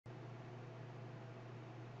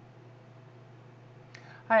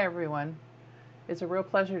Hi everyone. It's a real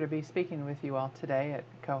pleasure to be speaking with you all today at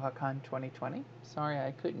Kohacon 2020. Sorry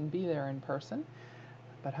I couldn't be there in person,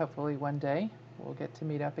 but hopefully one day we'll get to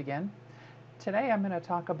meet up again. Today I'm going to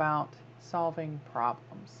talk about solving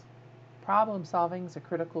problems. Problem solving is a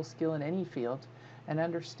critical skill in any field, and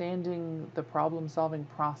understanding the problem solving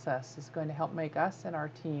process is going to help make us and our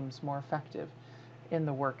teams more effective in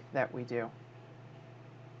the work that we do.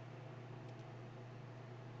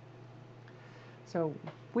 So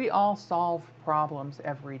we all solve problems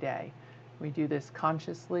every day. We do this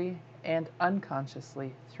consciously and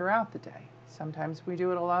unconsciously throughout the day. Sometimes we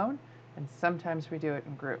do it alone, and sometimes we do it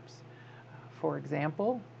in groups. For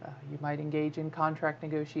example, you might engage in contract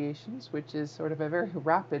negotiations, which is sort of a very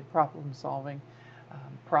rapid problem-solving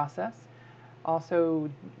process. Also,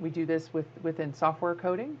 we do this within software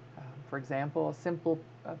coding. For example, a simple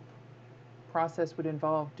process would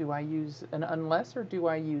involve, do I use an unless or do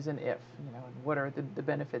I use an if? And what are the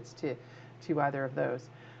benefits to either of those?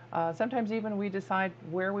 Sometimes even we decide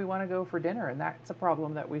where we want to go for dinner, and that's a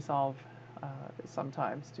problem that we solve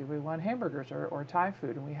sometimes. Do we want hamburgers or Thai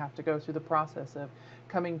food? And we have to go through the process of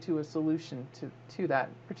coming to a solution to that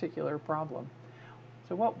particular problem.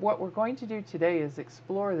 So what we're going to do today is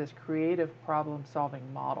explore this creative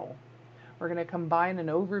problem-solving model. We're going to combine an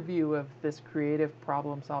overview of this creative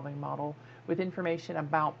problem-solving model with information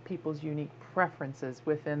about people's unique preferences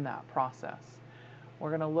within that process. We're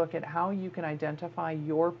going to look at how you can identify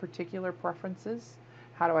your particular preferences,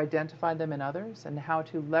 how to identify them in others, and how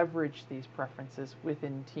to leverage these preferences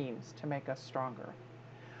within teams to make us stronger.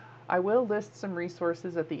 I will list some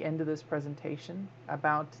resources at the end of this presentation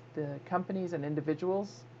about the companies and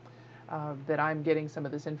individuals that I'm getting some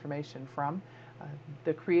of this information from.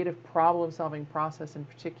 The creative problem-solving process in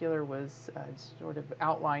particular was sort of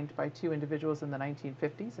outlined by two individuals in the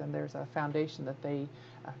 1950s, and there's a foundation that they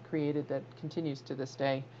created that continues to this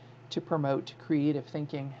day to promote creative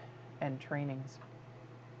thinking and trainings.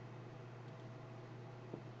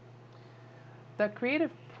 The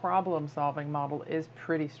creative problem-solving model is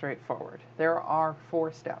pretty straightforward. There are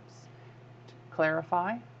 4 steps: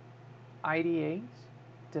 clarify, ideate,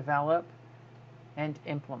 develop, and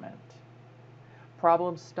implement.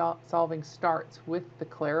 Problem solving starts with the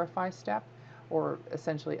clarify step, or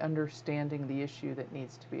essentially understanding the issue that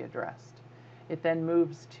needs to be addressed. It then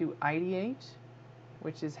moves to ideate,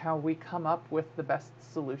 which is how we come up with the best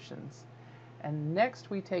solutions. And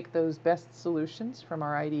next we take those best solutions from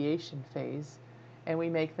our ideation phase and we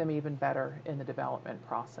make them even better in the development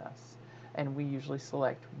process. And we usually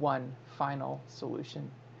select one final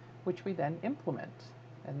solution, which we then implement.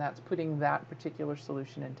 And that's putting that particular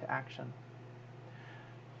solution into action.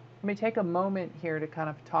 Let me take a moment here to kind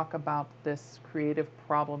of talk about this creative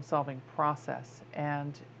problem-solving process.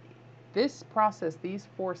 And this process, these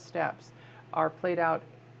 4 steps, are played out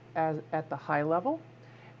at the high level.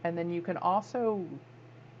 And then you can also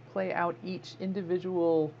play out each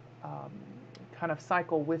individual kind of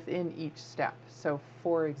cycle within each step. So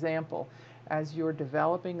for example, as you're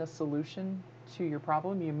developing a solution to your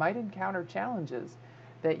problem, you might encounter challenges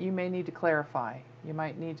that you may need to clarify. You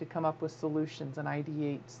might need to come up with solutions and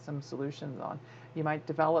ideate some solutions on. You might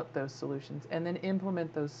develop those solutions and then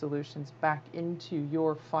implement those solutions back into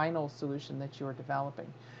your final solution that you're developing.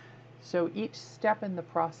 So each step in the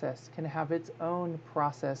process can have its own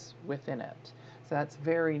process within it. So that's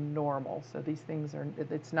very normal. So these things are,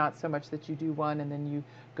 it's not so much that you do one and then you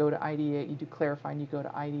go to ideate, you do clarify and you go to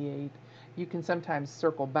ideate. You can sometimes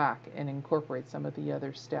circle back and incorporate some of the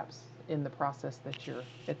other steps in the process that you're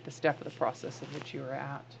at, the step of the process in which you're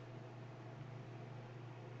at.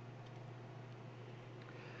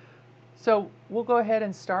 So we'll go ahead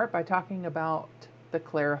and start by talking about the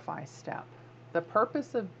clarify step. The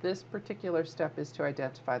purpose of this particular step is to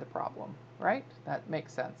identify the problem, right? That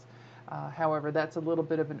makes sense. However, that's a little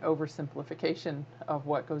bit of an oversimplification of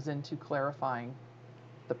what goes into clarifying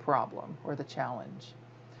the problem or the challenge.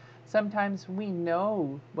 Sometimes we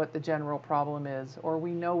know what the general problem is, or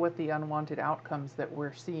we know what the unwanted outcomes that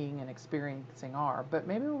we're seeing and experiencing are, but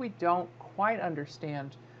maybe we don't quite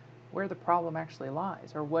understand where the problem actually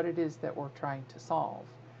lies or what it is that we're trying to solve.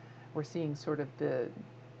 We're seeing sort of the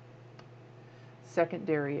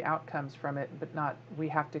secondary outcomes from it, but not, we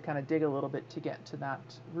have to kind of dig a little bit to get to that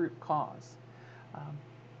root cause.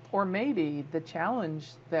 Or maybe the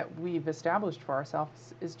challenge that we've established for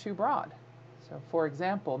ourselves is too broad. So for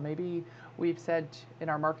example, maybe we've said in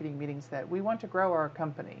our marketing meetings that we want to grow our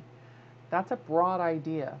company. That's a broad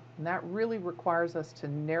idea, and that really requires us to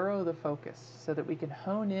narrow the focus so that we can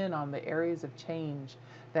hone in on the areas of change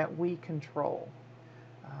that we control.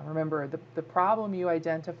 Remember, the problem you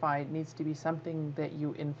identify needs to be something that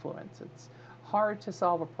you influence. It's hard to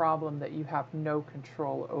solve a problem that you have no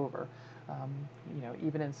control over.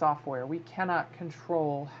 Even in software, we cannot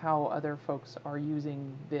control how other folks are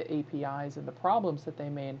using the APIs and the problems that they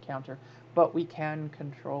may encounter, but we can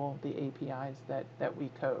control the APIs that we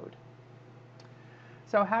code.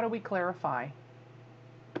 So how do we clarify?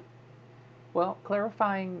 Well,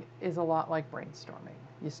 clarifying is a lot like brainstorming.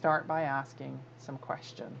 You start by asking some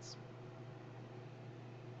questions.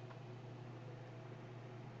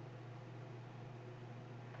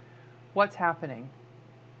 What's happening?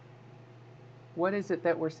 What is it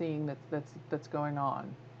that we're seeing that's going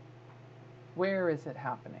on? Where is it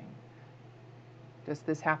happening? Does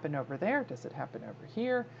this happen over there? Does it happen over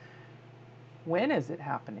here? When is it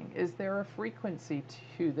happening? Is there a frequency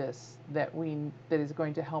to this that is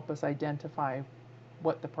going to help us identify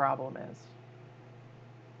what the problem is?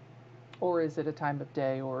 Or is it a time of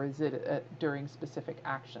day, or is it during specific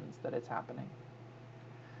actions that it's happening?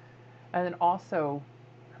 And then also,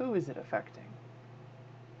 who is it affecting?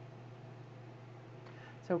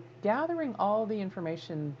 So gathering all the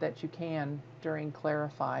information that you can during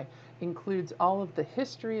Clarify includes all of the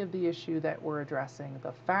history of the issue that we're addressing,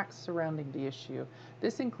 the facts surrounding the issue.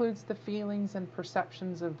 This includes the feelings and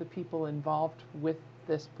perceptions of the people involved with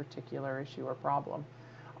this particular issue or problem.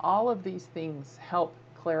 All of these things help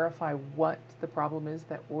clarify what the problem is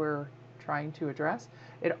that we're trying to address.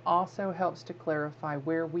 It also helps to clarify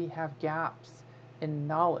where we have gaps in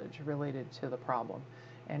knowledge related to the problem.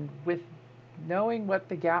 And with knowing what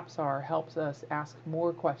the gaps are helps us ask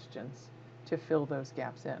more questions to fill those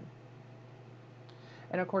gaps in.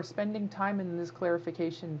 And of course, spending time in this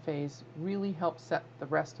clarification phase really helps set the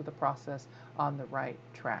rest of the process on the right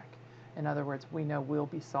track. In other words, we know we'll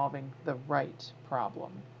be solving the right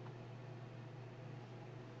problem.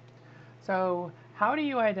 So how do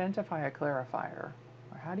you identify a clarifier?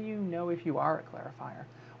 Or how do you know if you are a clarifier?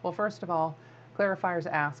 Well, first of all, clarifiers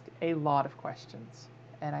ask a lot of questions.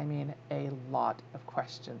 And I mean a lot of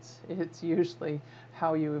questions. It's usually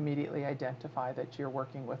how you immediately identify that you're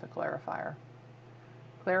working with a clarifier.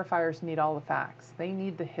 Clarifiers need all the facts. They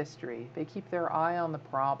need the history. They keep their eye on the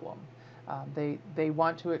problem. They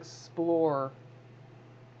want to explore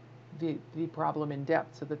the problem in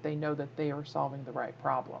depth so that they know that they are solving the right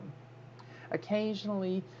problem.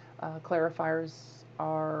 Occasionally, clarifiers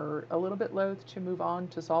are a little bit loath to move on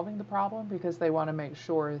to solving the problem because they want to make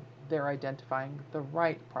sure they're identifying the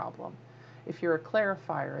right problem. If you're a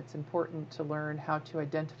clarifier, it's important to learn how to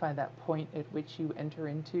identify that point at which you enter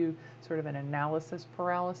into sort of an analysis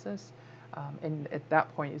paralysis. And at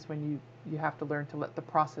that point is when you have to learn to let the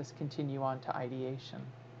process continue on to ideation.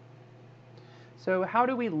 So how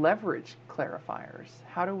do we leverage clarifiers?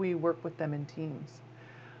 How do we work with them in teams?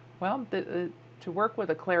 Well, to work with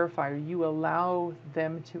a clarifier, you allow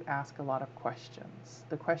them to ask a lot of questions.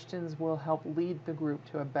 The questions will help lead the group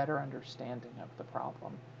to a better understanding of the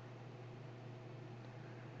problem.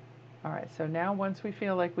 All right, so now once we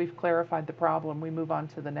feel like we've clarified the problem, we move on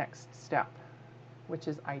to the next step, which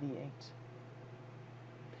is ideate.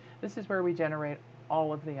 This is where we generate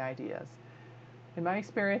all of the ideas. In my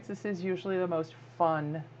experience, this is usually the most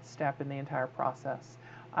fun step in the entire process.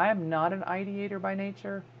 I am not an ideator by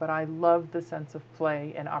nature, but I love the sense of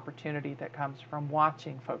play and opportunity that comes from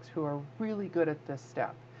watching folks who are really good at this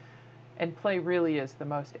step. And play really is the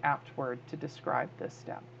most apt word to describe this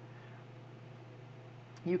step.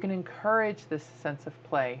 You can encourage this sense of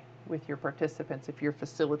play with your participants if you're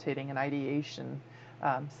facilitating an ideation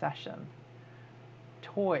session.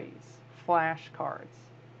 Toys, flashcards,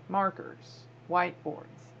 markers, whiteboards,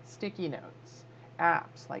 sticky notes,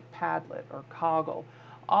 apps like Padlet or Coggle.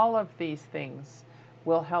 All of these things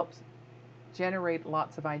will help generate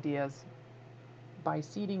lots of ideas by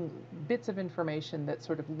seeding bits of information that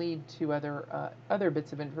sort of lead to other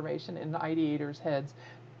bits of information in the ideators' heads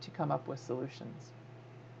to come up with solutions.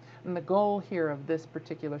 And the goal here of this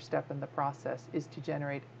particular step in the process is to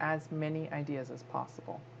generate as many ideas as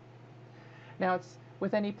possible. Now,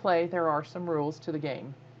 with any play, there are some rules to the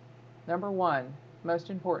game. Number one,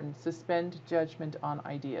 most important, suspend judgment on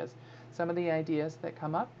ideas. Some of the ideas that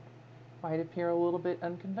come up might appear a little bit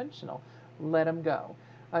unconventional. Let them go.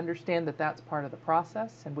 Understand that that's part of the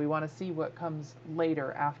process, and we want to see what comes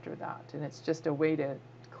later after that. And it's just a way to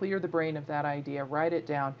clear the brain of that idea, write it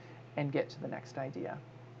down, and get to the next idea.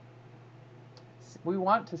 We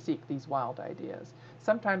want to seek these wild ideas.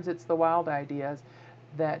 Sometimes it's the wild ideas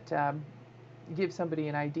that give somebody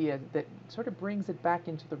an idea that sort of brings it back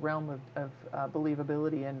into the realm of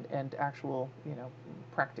believability and actual,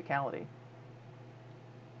 practicality.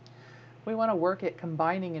 We want to work at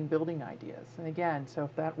combining and building ideas. And again, so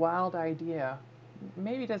if that wild idea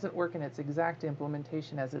maybe doesn't work in its exact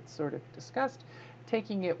implementation as it's sort of discussed,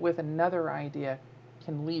 taking it with another idea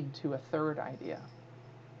can lead to a third idea.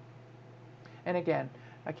 And again,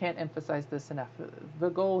 I can't emphasize this enough. The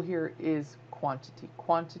goal here is quantity.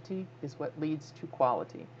 Quantity is what leads to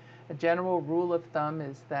quality. A general rule of thumb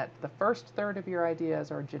is that the first third of your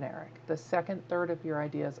ideas are generic. The second third of your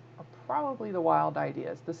ideas are probably the wild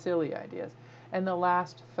ideas, the silly ideas. And the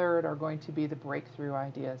last third are going to be the breakthrough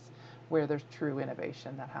ideas where there's true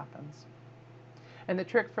innovation that happens. And the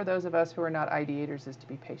trick for those of us who are not ideators is to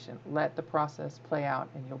be patient. Let the process play out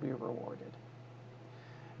and you'll be rewarded.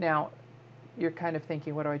 Now, you're kind of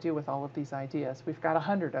thinking, what do I do with all of these ideas? We've got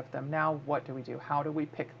 100 of them. Now what do we do? How do we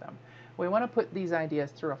pick them? We want to put these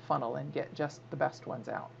ideas through a funnel and get just the best ones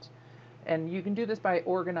out. And you can do this by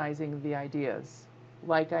organizing the ideas,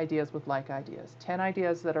 like ideas with like ideas. 10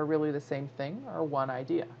 ideas that are really the same thing are one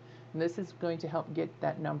idea. And this is going to help get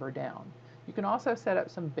that number down. You can also set up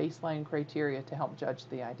some baseline criteria to help judge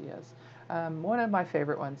the ideas. One of my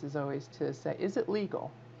favorite ones is always to say, is it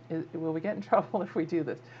legal? Will we get in trouble if we do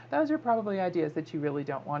this? Those are probably ideas that you really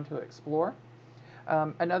don't want to explore.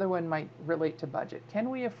 Another one might relate to budget. Can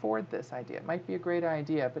we afford this idea? It might be a great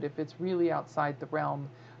idea, but if it's really outside the realm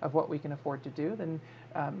of what we can afford to do, then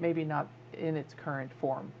maybe not in its current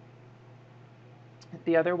form.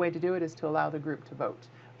 The other way to do it is to allow the group to vote.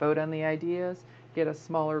 Vote on the ideas, get a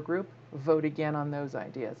smaller group, vote again on those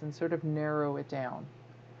ideas, and sort of narrow it down.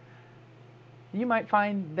 You might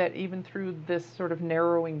find that even through this sort of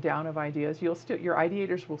narrowing down of ideas, your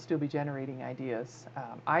ideators will still be generating ideas.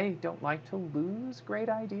 I don't like to lose great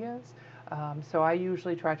ideas, so I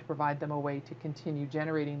usually try to provide them a way to continue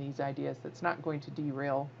generating these ideas that's not going to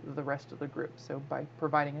derail the rest of the group. So by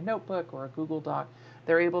providing a notebook or a Google Doc,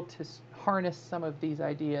 they're able to harness some of these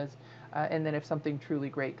ideas, and then if something truly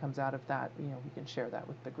great comes out of that, we can share that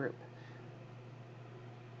with the group.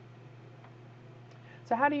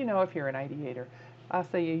 So how do you know if you're an ideator? I'll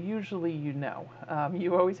say usually you know.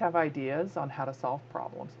 You always have ideas on how to solve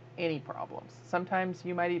problems, any problems. Sometimes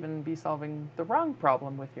you might even be solving the wrong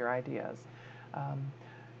problem with your ideas.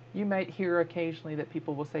 You might hear occasionally that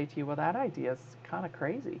people will say to you, well, that idea is kind of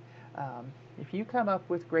crazy. If you come up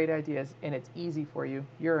with great ideas and it's easy for you,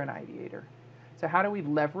 you're an ideator. So how do we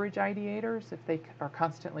leverage ideators if they are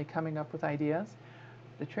constantly coming up with ideas?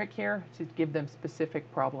 The trick here is to give them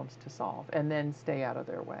specific problems to solve and then stay out of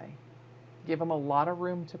their way. Give them a lot of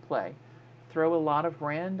room to play. Throw a lot of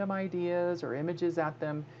random ideas or images at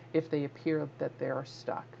them if they appear that they are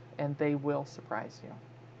stuck, and they will surprise you.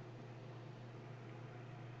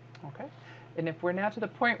 Okay? And if we're now to the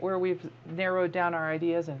point where we've narrowed down our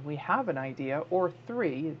ideas and we have an idea or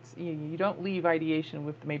three, you don't leave ideation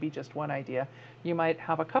with maybe just one idea. You might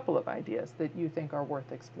have a couple of ideas that you think are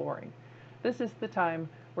worth exploring. This is the time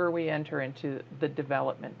where we enter into the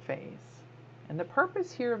development phase. And the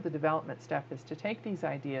purpose here of the development step is to take these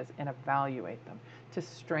ideas and evaluate them, to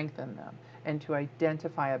strengthen them, and to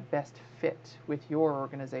identify a best fit with your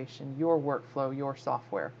organization, your workflow, your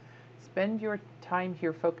software. Spend your time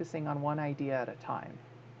here focusing on one idea at a time.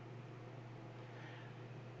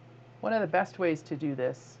 One of the best ways to do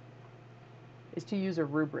this is to use a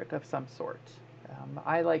rubric of some sort.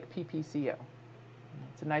 I like PPCO.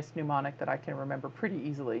 It's a nice mnemonic that I can remember pretty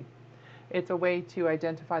easily. It's a way to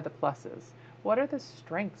identify the pluses. What are the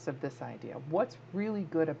strengths of this idea? What's really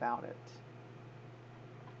good about it?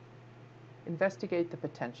 Investigate the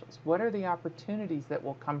potentials. What are the opportunities that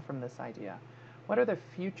will come from this idea? What are the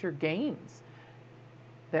future gains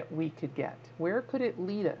that we could get? Where could it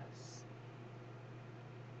lead us?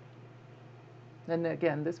 And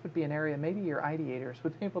again, this would be an area maybe your ideators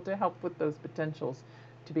would be able to help with those potentials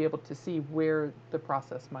to be able to see where the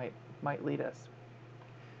process might lead us.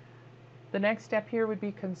 The next step here would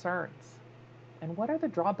be concerns. And what are the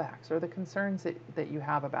drawbacks or the concerns that you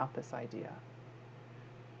have about this idea?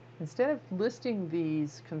 Instead of listing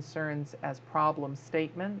these concerns as problem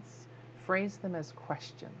statements, phrase them as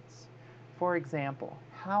questions. For example,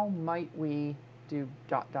 how might we do ...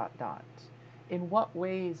 In what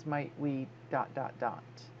ways might we ...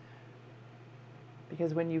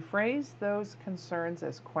 Because when you phrase those concerns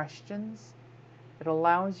as questions, it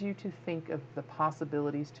allows you to think of the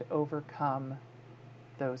possibilities to overcome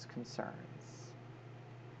those concerns.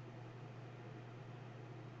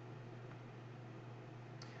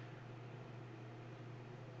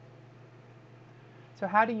 So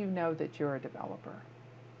how do you know that you're a developer?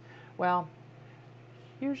 Well,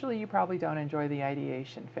 usually you probably don't enjoy the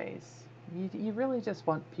ideation phase. You really just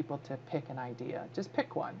want people to pick an idea. Just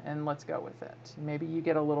pick one and let's go with it. Maybe you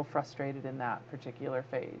get a little frustrated in that particular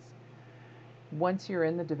phase. Once you're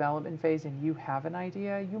in the development phase and you have an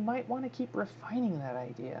idea, you might want to keep refining that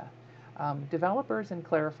idea. Developers and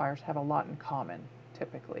clarifiers have a lot in common,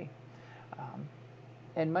 typically. Um,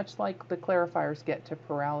 and much like the clarifiers get to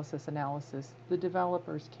paralysis analysis, the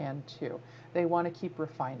developers can too. They want to keep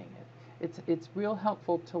refining it. It's real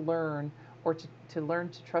helpful to learn, or to learn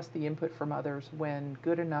to trust the input from others when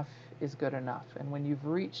good enough is good enough. And when you've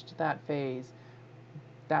reached that phase,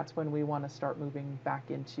 that's when we want to start moving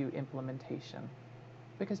back into implementation.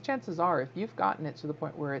 Because chances are, if you've gotten it to the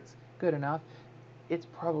point where it's good enough, it's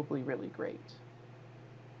probably really great.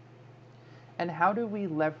 And how do we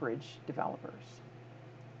leverage developers?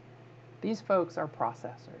 These folks are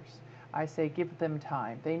processors. I say give them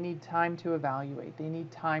time. They need time to evaluate. They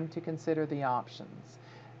need time to consider the options.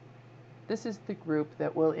 This is the group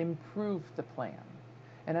that will improve the plan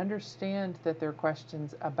and understand that their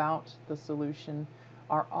questions about the solution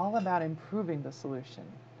are all about improving the solution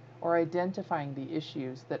or identifying the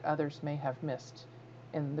issues that others may have missed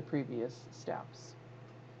in the previous steps.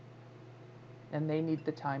 And they need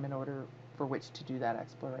the time in order for which to do that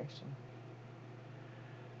exploration.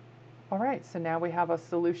 All right, so now we have a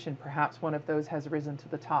solution. Perhaps one of those has risen to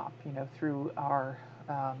the top, through our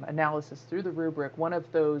analysis through the rubric. One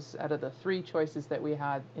of those, out of the 3 choices that we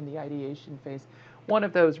had in the ideation phase, one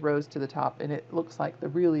of those rose to the top, and it looks like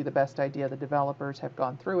really the best idea. The developers have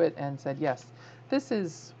gone through it and said, yes, this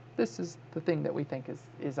is the thing that we think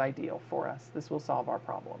is ideal for us. This will solve our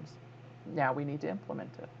problems. Now we need to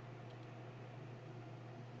implement it.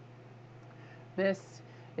 This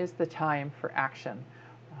is the time for action.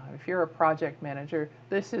 If you're a project manager,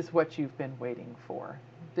 this is what you've been waiting for.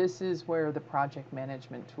 This is where the project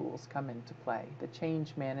management tools come into play. The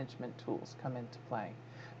change management tools come into play.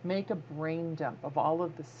 Make a brain dump of all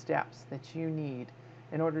of the steps that you need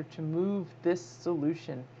in order to move this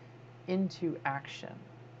solution into action.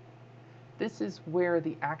 This is where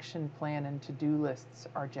the action plan and to-do lists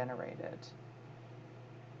are generated.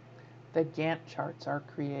 The Gantt charts are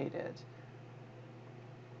created.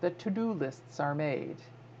 The to-do lists are made.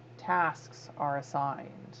 Tasks are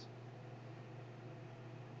assigned.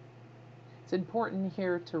 It's important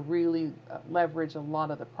here to really leverage a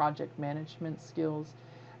lot of the project management skills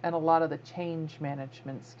and a lot of the change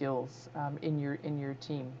management skills in your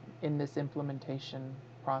team in this implementation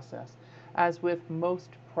process. As with most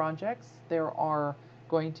projects, there are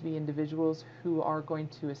going to be individuals who are going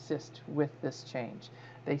to assist with this change.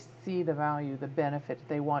 They see the value, the benefit,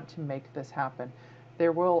 they want to make this happen.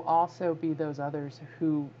 There will also be those others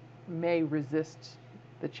who may resist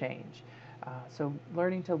the change. So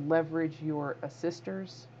learning to leverage your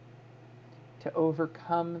assisters to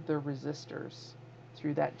overcome the resistors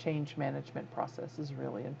through that change management process is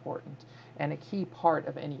really important and a key part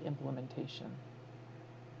of any implementation.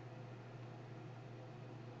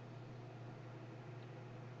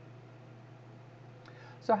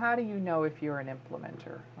 So how do you know if you're an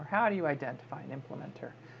implementer, or how do you identify an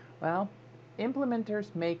implementer? Well,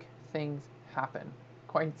 implementers make things happen,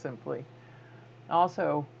 quite simply.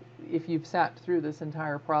 Also, if you've sat through this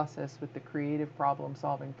entire process with the creative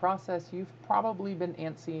problem-solving process, you've probably been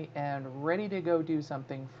antsy and ready to go do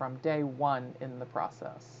something from day one in the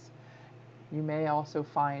process. You may also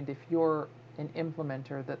find, if you're an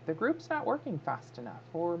implementer, that the group's not working fast enough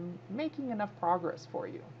or making enough progress for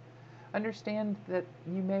you. Understand that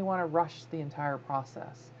you may want to rush the entire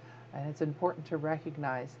process, and it's important to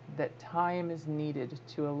recognize that time is needed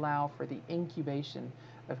to allow for the incubation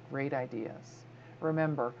of great ideas.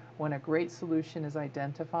 Remember, when a great solution is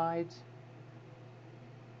identified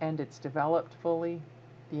and it's developed fully,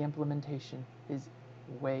 the implementation is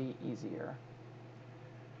way easier.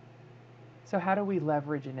 So how do we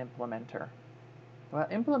leverage an implementer? Well,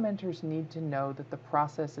 implementers need to know that the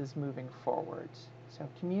process is moving forward. So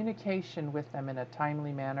communication with them in a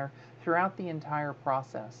timely manner throughout the entire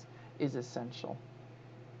process is essential.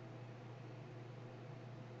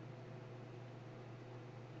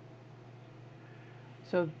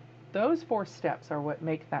 So those 4 steps are what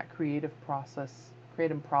make that creative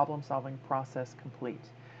problem-solving process complete.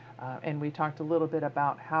 And we talked a little bit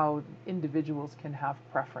about how individuals can have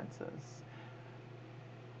preferences.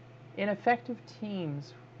 In effective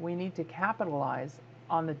teams, we need to capitalize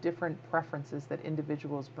on the different preferences that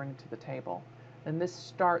individuals bring to the table. And this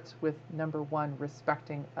starts with, number 1,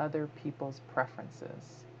 respecting other people's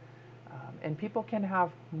preferences. And people can have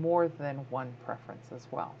more than one preference as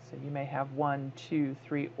well. So you may have 1, 2,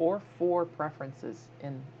 3, or 4 preferences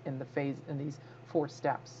in these 4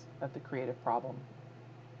 steps of the creative problem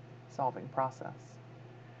solving process.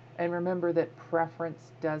 And remember that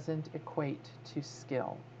preference doesn't equate to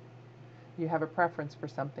skill. you have a preference for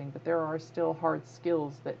something, but there are still hard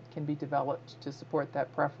skills that can be developed to support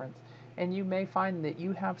that preference. And you may find that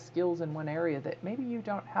you have skills in one area that maybe you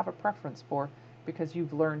don't have a preference for because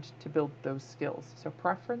you've learned to build those skills. So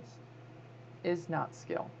preference is not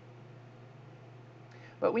skill.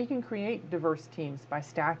 But we can create diverse teams by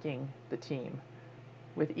stacking the team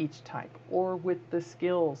with each type or with the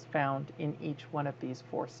skills found in each one of these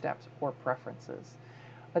 4 steps or preferences.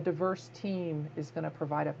 A diverse team is going to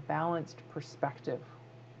provide a balanced perspective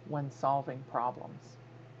when solving problems.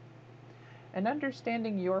 And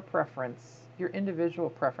understanding your preference, your individual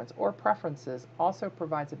preference or preferences, also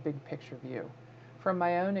provides a big picture view. From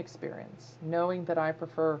my own experience, knowing that I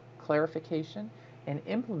prefer clarification and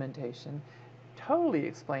implementation totally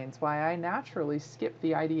explains why I naturally skip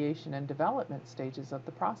the ideation and development stages of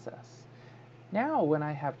the process. Now, when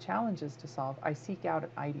I have challenges to solve, I seek out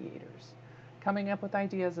ideators. Coming up with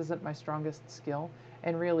ideas isn't my strongest skill,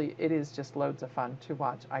 and really it is just loads of fun to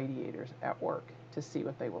watch ideators at work to see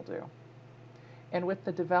what they will do. And with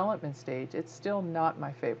the development stage, it's still not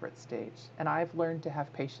my favorite stage, and I've learned to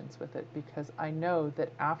have patience with it because I know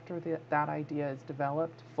that after that idea is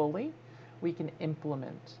developed fully, we can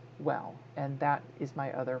implement well, and that is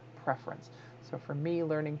my other preference. So for me,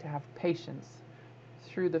 learning to have patience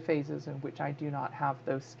through the phases in which I do not have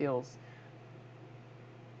those skills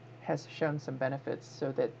has shown some benefits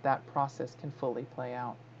so that that process can fully play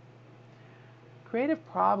out. Creative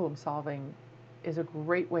problem solving is a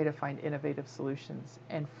great way to find innovative solutions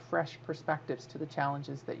and fresh perspectives to the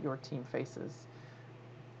challenges that your team faces.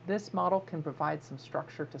 This model can provide some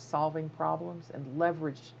structure to solving problems and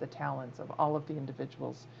leverage the talents of all of the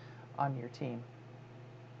individuals on your team.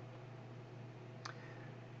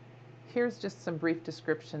 Here's just some brief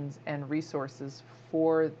descriptions and resources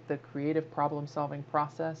for the creative problem-solving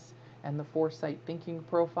process and the foresight thinking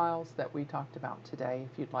profiles that we talked about today,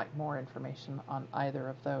 if you'd like more information on either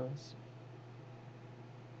of those.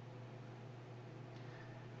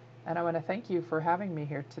 And I want to thank you for having me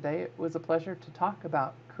here today. It was a pleasure to talk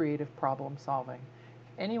about creative problem solving.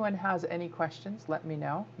 If anyone has any questions, let me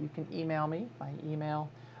know. You can email me. My email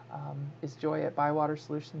is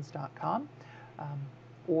joy@bywatersolutions.com.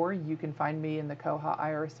 Or you can find me in the Koha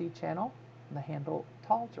IRC channel, the handle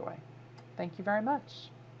TallJoy. Thank you very much.